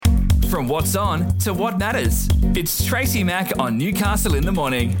From what's on to what matters. It's Tracy Mack on Newcastle in the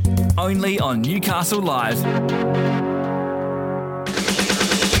Morning. Only on Newcastle Live.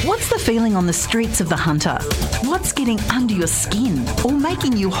 What's the feeling on the streets of the Hunter? What's getting under your skin or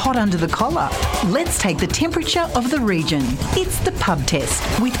making you hot under the collar? Let's take the temperature of the region. It's the pub test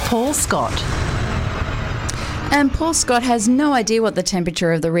with Paul Scott. And Paul Scott has no idea what the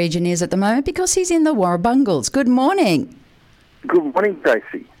temperature of the region is at the moment because he's in the Warrumbungles. Good morning. Good morning,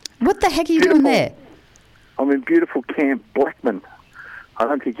 Tracy. What the heck are you doing there? I'm in beautiful Camp Blackman. I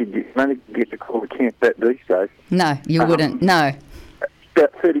don't think you get to call a camp that these days. No, you wouldn't. No.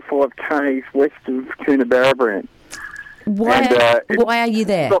 About 35 k's west of Coonabarabran. Why are you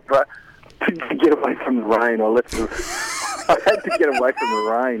there? To get away from the rain. I had to get away from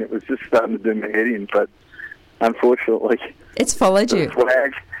the rain. It was just starting to do my head in, but unfortunately, it's followed you.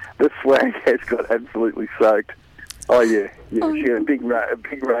 The swag has got absolutely soaked. Oh yeah. She had a big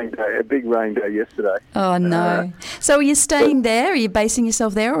rain day yesterday. Oh no! So are you staying there? Are you basing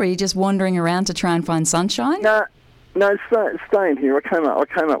yourself there, or are you just wandering around to try and find sunshine? No, staying here. I came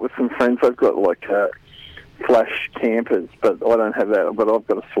up with some friends. I've got like flash campers, but I don't have that. But I've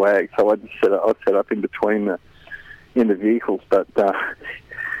got a swag, so I just set up in between the vehicles. But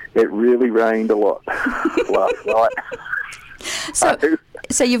it really rained a lot last night.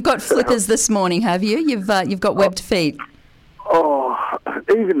 So you've got flippers this morning, have you? You've got webbed feet. Oh,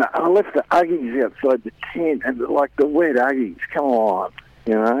 even I left the Uggies outside the tent, and like the wet Uggies. Come on,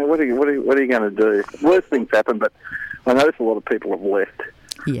 you know what are you going to do? Worse things happen, but I notice a lot of people have left.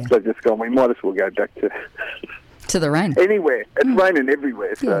 Yeah. So just gone. We might as well go back to the rain. Anywhere. It's raining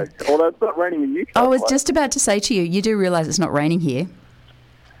everywhere. So although it's not raining in Newcastle. I was just about to say to you, you do realise it's not raining here.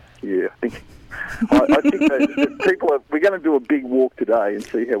 Yeah, I think that we're going to do a big walk today and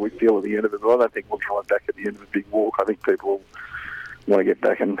see how we feel at the end of it. But I don't think we'll drive back at the end of the big walk. I think people will want to get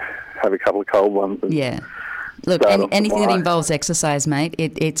back and have a couple of cold ones. Yeah. Look, anything that involves exercise, mate,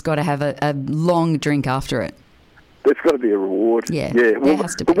 it's got to have a long drink after it. There's got to be a reward. Yeah. Well, there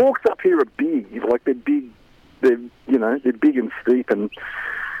has to be. The walks up here are big. Like they're big. They're big and steep,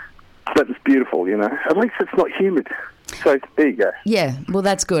 but it's beautiful. At least it's not humid. So there you go. Yeah, well,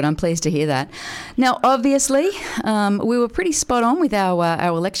 that's good. I'm pleased to hear that. Now, obviously, we were pretty spot on with our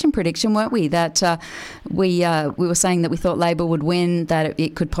election prediction, weren't we? That we were saying that we thought Labor would win, that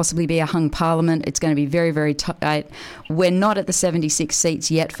it could possibly be a hung parliament. It's going to be very, very tight. We're not at the 76 seats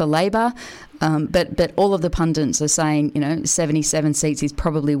yet for Labor. But all of the pundits are saying, 77 seats is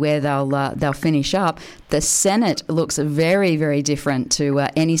probably where they'll finish up. The Senate looks very, very different to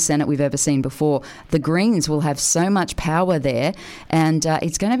any Senate we've ever seen before. The Greens will have so much power there, and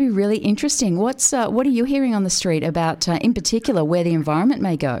it's going to be really interesting. What are you hearing on the street about, in particular, where the environment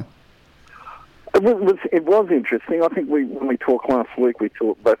may go? It was interesting. I think when we talked last week, we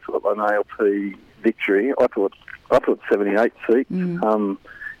both thought an ALP victory. I thought 78 seats.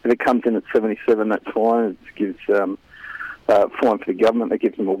 If it comes in at 77, that's fine. It gives fine for the government. That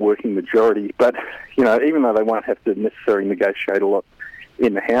gives them a working majority. But even though they won't have to necessarily negotiate a lot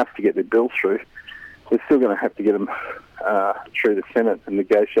in the House to get their bills through, they're still going to have to get them through the Senate and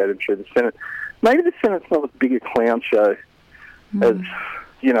negotiate them through the Senate. Maybe the Senate's not as big a clown show as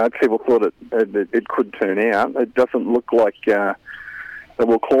people thought it could turn out. It doesn't look like.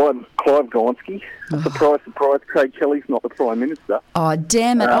 Clive Gonski. Surprise, Craig Kelly's not the Prime Minister. Oh,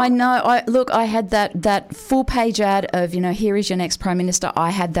 damn it. I know. I had that full-page ad of, here is your next Prime Minister. I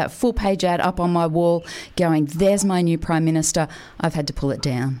had that full-page ad up on my wall going, there's my new Prime Minister. I've had to pull it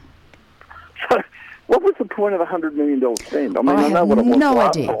down. So, what was the point of $100 million spend? I mean, I know what it was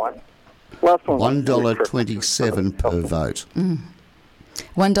last time. Last time $1.27 per vote.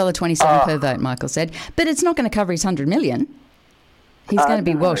 $1.27 per vote, Michael said. But it's not going to cover his $100 million. He's going to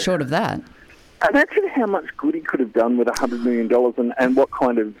be well short of that. Imagine how much good he could have done with $100 million and what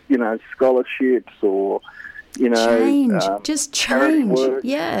kind of, scholarships or, change. Just change. Work,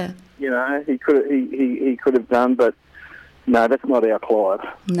 yeah. He could have done, but no, that's not our Clive.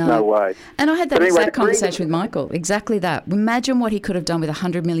 No way. And I had that exact conversation with Michael. Exactly that. Imagine what he could have done with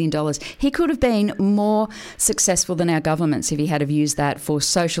 $100 million. He could have been more successful than our governments if he had have used that for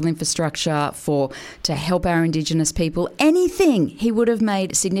social infrastructure, to help our Indigenous people. Anything. He would have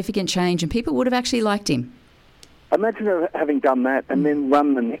made significant change and people would have actually liked him. Imagine having done that and then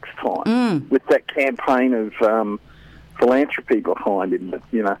run the next time with that campaign of philanthropy behind him, but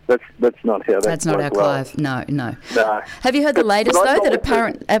that's not how that's not our Clive. No. Have you heard the latest though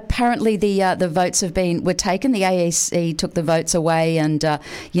that apparently the votes were taken? The AEC took the votes away, and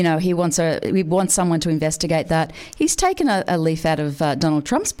he wants someone to investigate that. He's taken a leaf out of Donald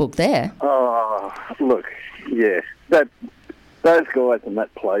Trump's book there. Oh, look, yeah, that those guys in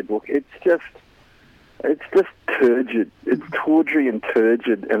that playbook, it's just turgid. It's tawdry and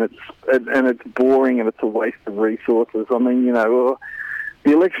turgid, and it's boring, and it's a waste of resources. I mean, the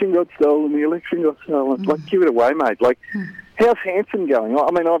election got stolen. Like, give it away, mate. Like, how's Hanson going?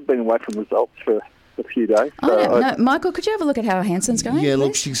 I mean, I've been away from results for a few days. So Michael, could you have a look at how Hanson's going? Yeah,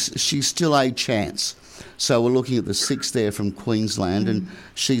 please? look, she's still a chance. So we're looking at the 6th there from Queensland, and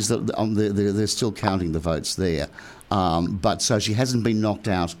they're still counting the votes there. But so she hasn't been knocked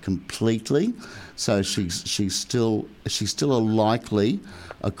out completely. So she's still a likely,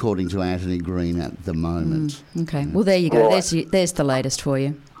 according to Anthony Green at the moment. Okay. Well, there you go. Right. There's the latest for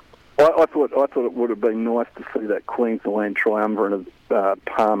you. I thought it would have been nice to see that Queensland triumvirate of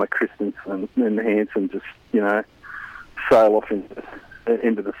Palmer, Christensen, and Hanson just sail off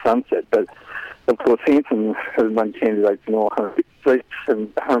into the sunset. But of course, Hanson has won candidates in all 150 seats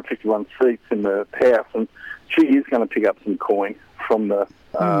and 151 seats in the House, and she is going to pick up some coin from the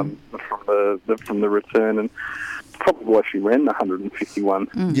return, and probably why she ran the 151.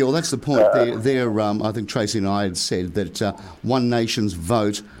 Yeah, well, that's the point. I think Tracy and I had said that One Nation's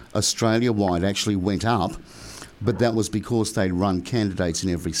vote Australia-wide actually went up, but that was because they'd run candidates in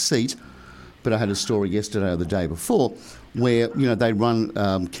every seat. But I had a story yesterday or the day before where, they'd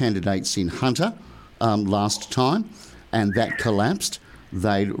run candidates in Hunter last time, and that collapsed.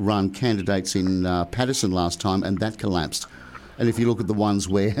 They'd run candidates in Patterson last time, and that collapsed. And if you look at the ones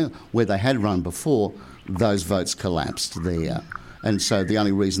where they had run before, those votes collapsed there. And so the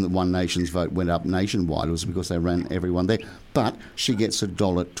only reason that One Nation's vote went up nationwide was because they ran everyone there. But she gets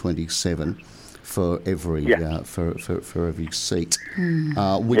 $1.27 for every for every seat,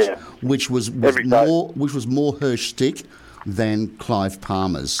 which was more her shtick than Clive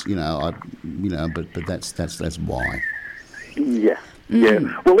Palmer's. But that's why. Yeah.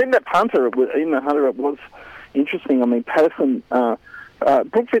 Yeah. Well, in the Hunter, it was interesting. I mean, Patterson, Brooke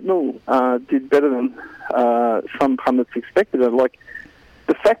Vitnell did better than some pundits expected. Like,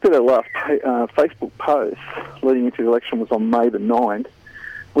 the fact that her last Facebook post leading into the election was on May the 9th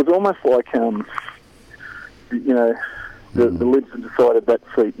was almost like, the Libs had decided that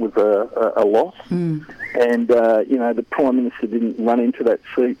seat was a loss. And, the Prime Minister didn't run into that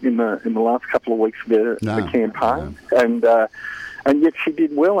seat in the last couple of weeks of the campaign. No. And yet she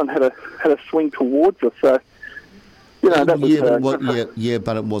did well and had a swing towards us. So, that was...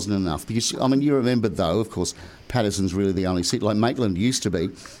 but it wasn't enough. Because, you remember, though, of course, Patterson's really the only seat, like Maitland used to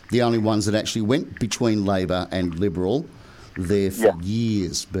be, the only ones that actually went between Labor and Liberal there for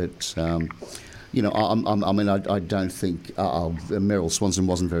years. But, I don't think... Meryl Swanson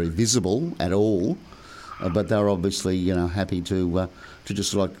wasn't very visible at all, but they were obviously, happy to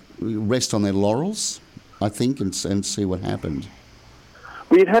just, rest on their laurels, I think, and see what happened.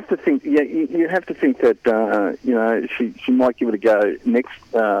 Well, you'd have to think. Yeah, you have to think that she might give it a go next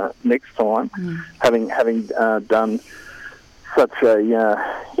time, having done such a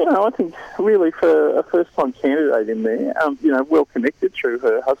I think really for a first time candidate in there, well connected through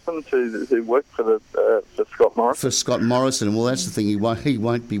her husband who worked for Scott Morrison. For Scott Morrison, well, that's the thing. He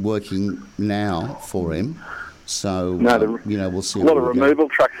won't be working now for him. So, we'll see. A lot of removal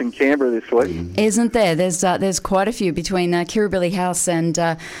trucks in Canberra this week. Isn't there? There's quite a few between Kirribilli House and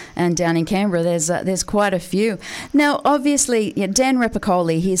down in Canberra. There's quite a few. Now, obviously, Dan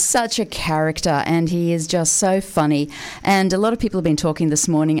Repicoli, he's such a character and he is just so funny. And a lot of people have been talking this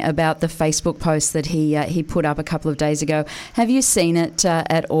morning about the Facebook post that he put up a couple of days ago. Have you seen it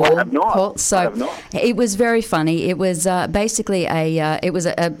at all, I have not. Paul? So I have not. It was very funny. It was basically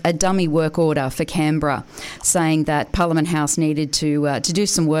a dummy work order for Canberra, saying that Parliament House needed to do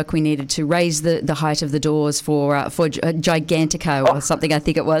some work. We needed to raise the height of the doors for Gigantico or something, I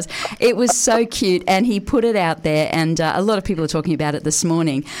think it was. It was so cute, and he put it out there, and a lot of people are talking about it this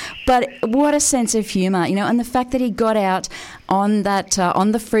morning. But what a sense of humour, and the fact that he got out on that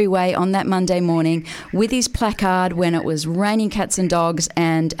on the freeway on that Monday morning with his placard when it was raining cats and dogs,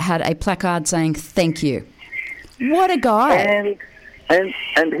 and had a placard saying "Thank you." What a guy! And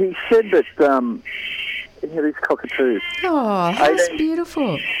he said that. These cockatoos. Oh, that's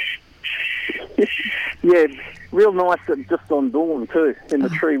beautiful. Yeah, real nice and just on dawn too, in the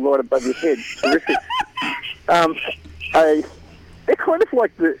tree right above your head. Terrific. They're kind of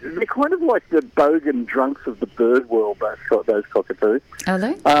like the bogan drunks of the bird world. Those cockatoos. Are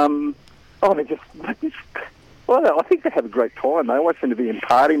they? Well, I think they have a great time. They always seem to be in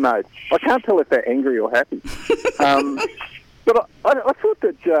party mode. I can't tell if they're angry or happy. But I thought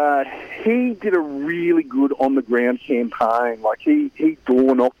that he did a really good on-the-ground campaign. Like, he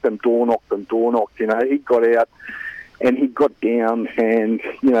door-knocked. He got out and he got down and,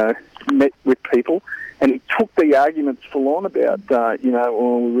 met with people. and he took the arguments full on about,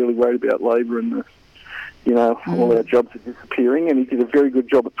 we're really worried about Labor and, all our jobs are disappearing, and he did a very good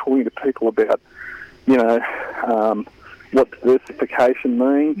job of talking to people about, what diversification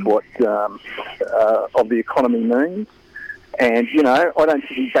means, what of the economy means. And, I don't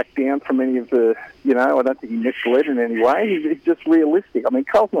think he backed down from any of the, I don't think he misled in any way. He's just realistic. I mean,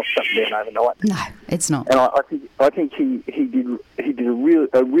 coal's not shut down overnight. No, it's not. And I think he did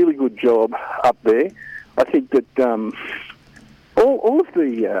a really good job up there. I think that all of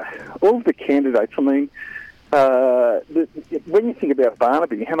the candidates. I mean, when you think about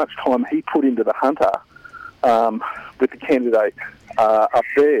Barnaby, how much time he put into the Hunter with the candidate up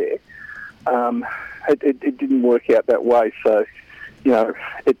there. It didn't work out that way, so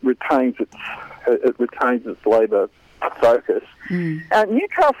it retains its Labor focus.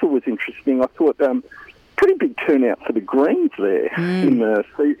 Newcastle was interesting. I thought pretty big turnout for the Greens there in the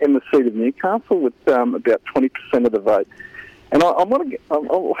seat of Newcastle with about 20% of the vote. And I'll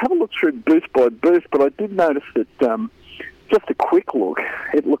have a look through booth by booth, but I did notice that just a quick look,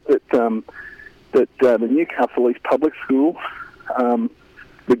 it looked at the Newcastle East Public School.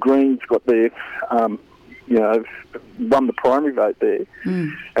 The Greens got their, won the primary vote there,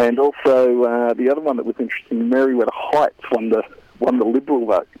 and also the other one that was interesting, Merriweather Heights won the Liberal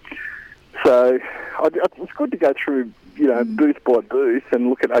vote. So it's good to go through, booth by booth and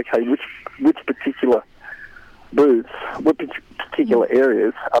look at which particular booths, what particular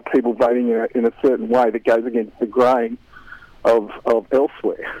areas are people voting in a certain way that goes against the grain of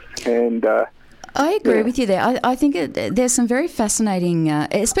elsewhere, and. I agree with you there. I think there's some very fascinating,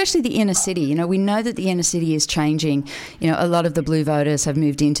 especially the inner city. We know that the inner city is changing. A lot of the blue voters have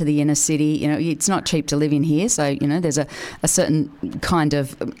moved into the inner city. It's not cheap to live in here, so there's a certain kind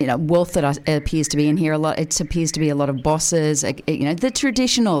of wealth that appears to be in here. It appears to be a lot of bosses. The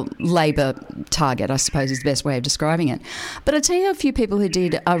traditional Labor target, I suppose, is the best way of describing it. But I'll tell you a few people who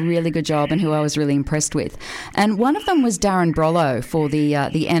did a really good job and who I was really impressed with. And one of them was Darren Brollo for the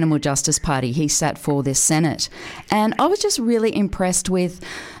Animal Justice Party. He sat for the Senate, and I was just really impressed with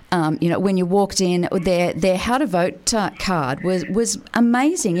when you walked in, their how to vote card was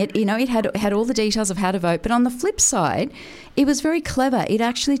amazing. It had all the details of how to vote, but on the flip side, it was very clever. It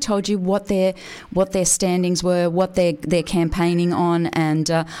actually told you what their standings were, what they're campaigning on, and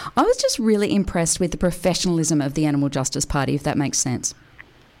I was just really impressed with the professionalism of the Animal Justice Party, if that makes sense.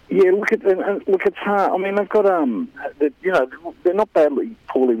 Yeah, it's hard. I mean, they've got they're not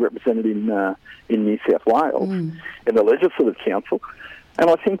poorly represented in New South Wales in the Legislative Council, and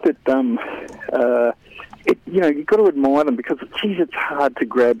I think that you've got to admire them because it's hard to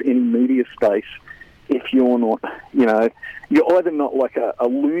grab any media space if you're not, you're either not like a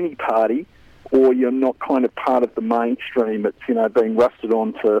loony party or you're not kind of part of the mainstream that's been rusted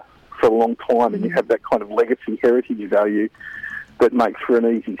on for a long time, and you have that kind of legacy heritage value that makes for an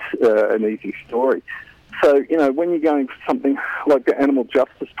easy story. So, when you're going for something like the Animal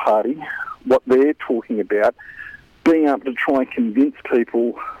Justice Party, what they're talking about, being able to try and convince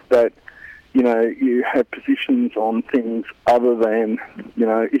people that, you have positions on things other than,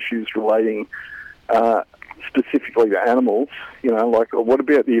 issues relating specifically to animals, like, what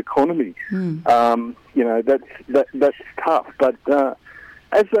about the economy? That's tough. But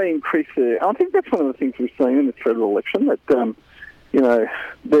as they increase I think that's one of the things we've seen in this federal election, that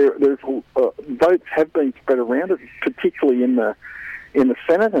there's votes have been spread around it, particularly in the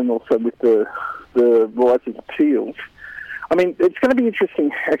Senate and also with the rise of the Teals. I mean, it's going to be interesting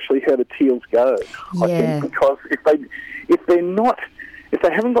actually how the Teals go. Yeah. I think because if they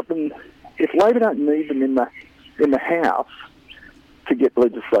haven't got them, if Labor don't need them in the House to get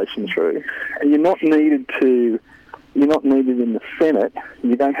legislation through, and you're not needed in the Senate,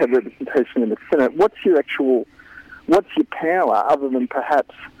 and you don't have representation in the Senate, what's your power other than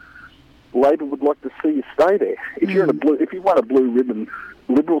perhaps Labor would like to see you stay there? If if you want a blue ribbon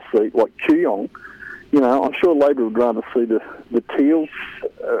Liberal seat like Kooyong, I'm sure Labor would rather see the Teals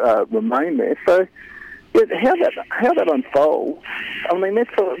remain there. So how that unfolds, I mean,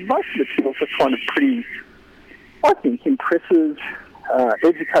 most of the Teals are kind of pretty, I think, impressive,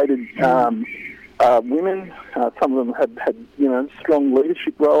 educated women. Some of them have had strong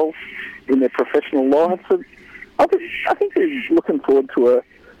leadership roles in their professional lives. So I think they're looking forward to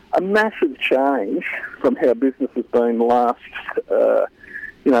a massive change from how business has been the last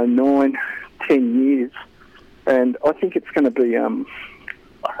 9-10 years, and I think it's going to be.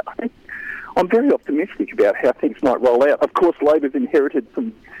 I'm very optimistic about how things might roll out. Of course, Labor's inherited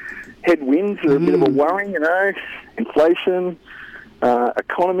some headwinds that are a bit of a worry. Inflation,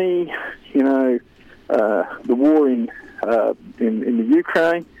 economy. The war in the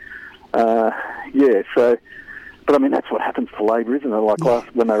Ukraine. yeah. So, but I mean, that's what happens to Labor, isn't it? Like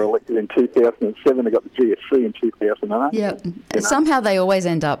when they were elected in 2007, they got the GFC in 2008. Yeah, somehow they always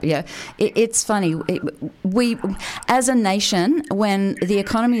end up. Yeah, it's funny. We, as a nation, when the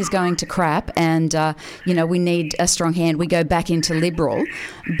economy is going to crap, and we need a strong hand, we go back into Liberal.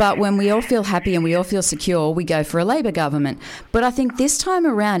 But when we all feel happy and we all feel secure, we go for a Labor government. But I think this time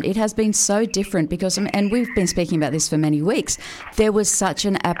around, it has been so different because, and we've been speaking about this for many weeks. There was such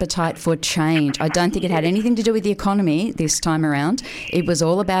an appetite for change. I don't think it had anything to do with the economy this time around. It was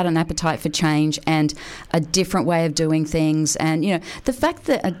all about an appetite for change and a different way of doing things. And, the fact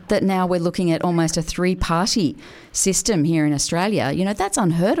that now we're looking at almost a three-party system here in Australia, that's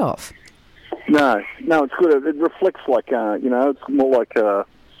unheard of. No, it's good. It reflects like, it's more like the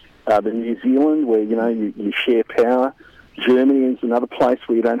New Zealand where, you share power. Germany is another place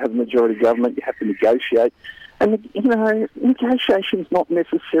where you don't have a majority government. You have to negotiate. And, negotiation's not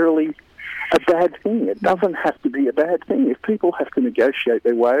necessarily a bad thing. It doesn't have to be a bad thing. If people have to negotiate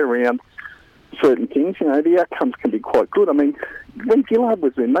their way around certain things, the outcomes can be quite good. I mean, when Gillard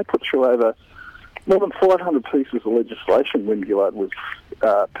was in, they put through over more than 500 pieces of legislation when Gillard was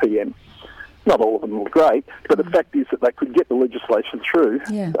PM. Not all of them were great, but the fact is that they could get the legislation through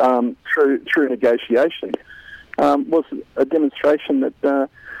through negotiation was a demonstration that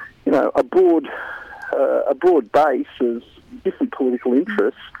a broad base of different political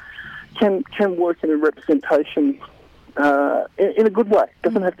interests can work in a representation in a good way.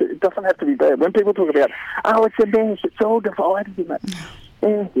 It doesn't have to be bad. When people talk about it's a mess, it's all divided,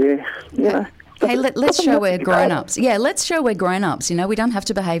 yeah. Hey, let's show we're grown-ups. Yeah, let's show we're grown-ups. We don't have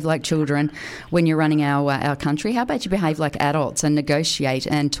to behave like children when you're running our country. How about you behave like adults and negotiate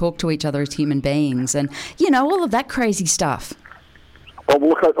and talk to each other as human beings and, all of that crazy stuff. Oh,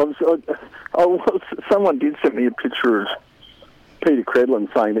 look, someone did send me a picture of Peter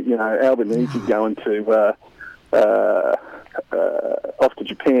Credlin saying that, Albanese going to off to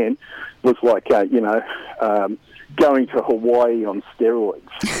Japan was like, going to Hawaii on steroids.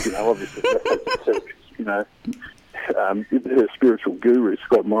 Obviously, her spiritual guru,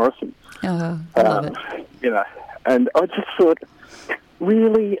 Scott Morrison. Oh, I love it. And I just thought,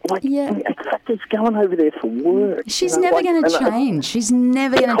 really, in fact, he's going over there for work. She's never going to change. She's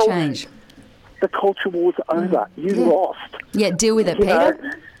never going to change. The culture war's over. You lost. Yeah, deal with it,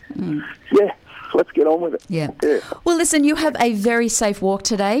 Peter. Yeah. Let's get on with it. Yeah. Well, listen, you have a very safe walk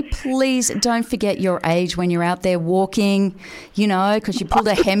today. Please don't forget your age when you're out there walking, because you pulled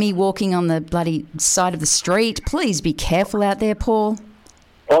a Hemi walking on the bloody side of the street. Please be careful out there, Paul.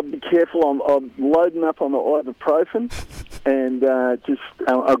 I'll be careful. I'm loading up on the ibuprofen and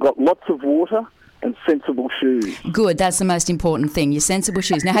I've got lots of water and sensible shoes. Good. That's the most important thing, your sensible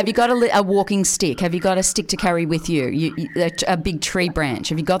shoes. Now, have you got a walking stick? Have you got a stick to carry with you? A big tree branch.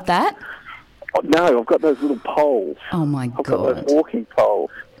 Have you got that? No, I've got those little poles. Oh, my God. I've got those walking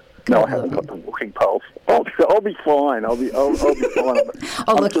poles. No, I haven't got the walking poles. I'll be fine. I'll be fine.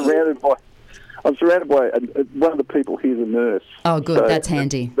 I'm surrounded by one of the people here's a nurse. Oh, good. So that's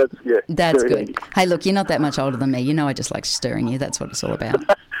handy. That's good. Handy. Hey, look, you're not that much older than me. I just like stirring you. That's what it's all about.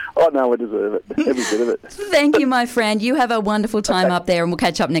 Oh, no, I deserve it. Every bit of it. Thank you, my friend. You have a wonderful time up there, and we'll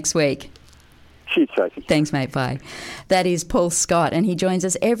catch up next week. Cheers, Tracy. Thanks, mate. Bye. That is Paul Scott, and he joins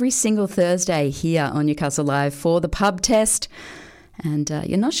us every single Thursday here on Newcastle Live for the pub test. And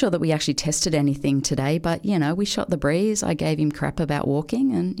you're not sure that we actually tested anything today, but, we shot the breeze. I gave him crap about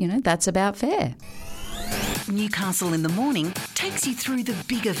walking, and, that's about fair. Newcastle in the Morning takes you through the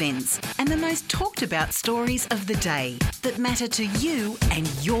big events and the most talked about stories of the day that matter to you and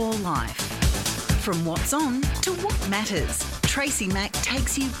your life. From what's on to what matters, Tracy Mack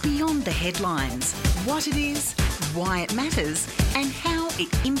takes you beyond the headlines, what it is, why it matters, and how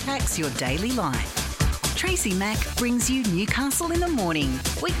it impacts your daily life. Tracy Mack brings you Newcastle in the Morning,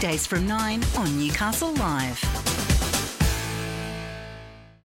 weekdays from 9 on Newcastle Live.